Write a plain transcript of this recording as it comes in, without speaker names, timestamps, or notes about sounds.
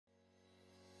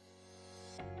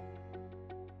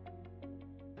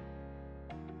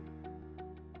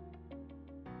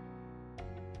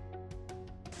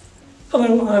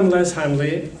Hello, I'm Les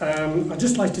Hanley. I'd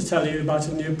just like to tell you about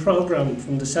a new programme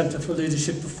from the Centre for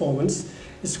Leadership Performance.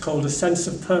 It's called A Sense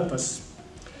of Purpose.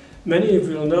 Many of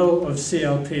you will know of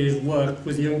CLP's work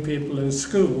with young people in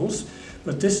schools,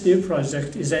 but this new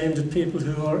project is aimed at people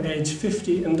who are aged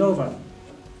 50 and over.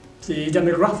 The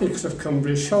demographics of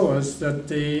Cumbria show us that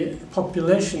the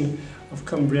population of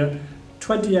Cumbria,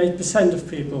 28% of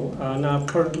people are now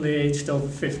currently aged over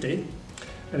 50.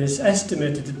 And it's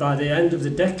estimated that by the end of the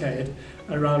decade,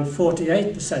 around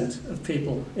 48% of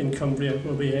people in Cumbria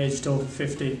will be aged over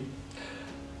 50.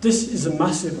 This is a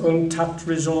massive untapped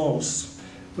resource.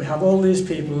 We have all these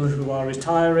people who are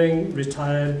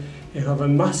retired, who have a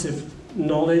massive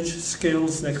knowledge,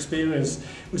 skills and experience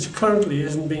which currently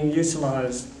isn't being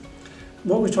utilised.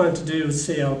 What we're trying to do with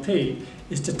CLP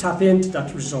is to tap into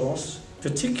that resource,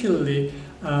 particularly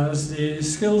as the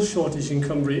skills shortage in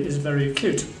Cumbria is very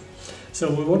acute. So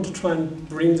we want to try and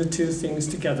bring the two things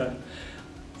together.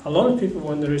 A lot of people,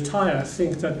 when they retire,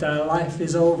 think that their life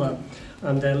is over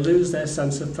and they lose their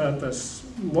sense of purpose.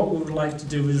 What we would like to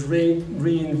do is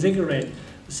reinvigorate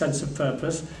the sense of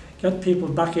purpose, get people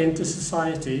back into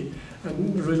society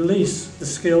and release the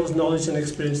skills, knowledge and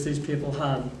experience these people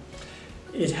have.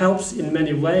 It helps in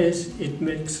many ways. It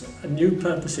makes a new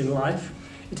purpose in life.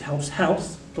 It helps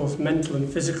health, both mental and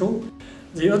physical.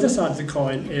 The other side of the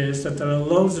coin is that there are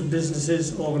loads of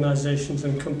businesses, organisations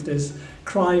and companies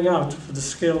crying out for the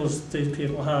skills that these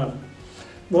people have.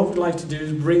 What we'd like to do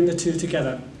is bring the two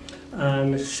together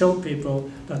and show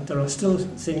people that there are still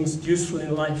things useful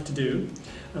in life to do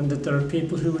and that there are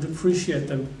people who would appreciate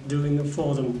them doing them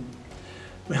for them.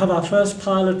 We have our first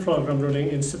pilot programme running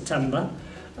in September,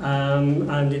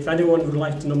 and if anyone would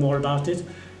like to know more about it,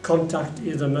 contact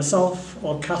either myself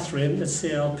or Catherine at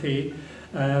CLP.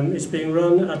 It's being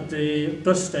run at the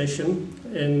bus station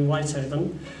in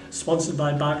Whitehaven, sponsored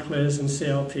by Barclays and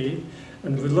CLP,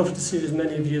 and we'd love to see as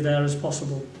many of you there as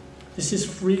possible. This is a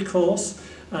free course,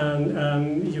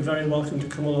 and you're very welcome to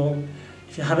come along.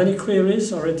 If you have any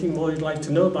queries or anything more you'd like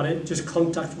to know about it, just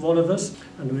contact one of us,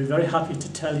 and we're very happy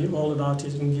to tell you all about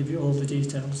it and give you all the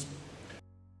details.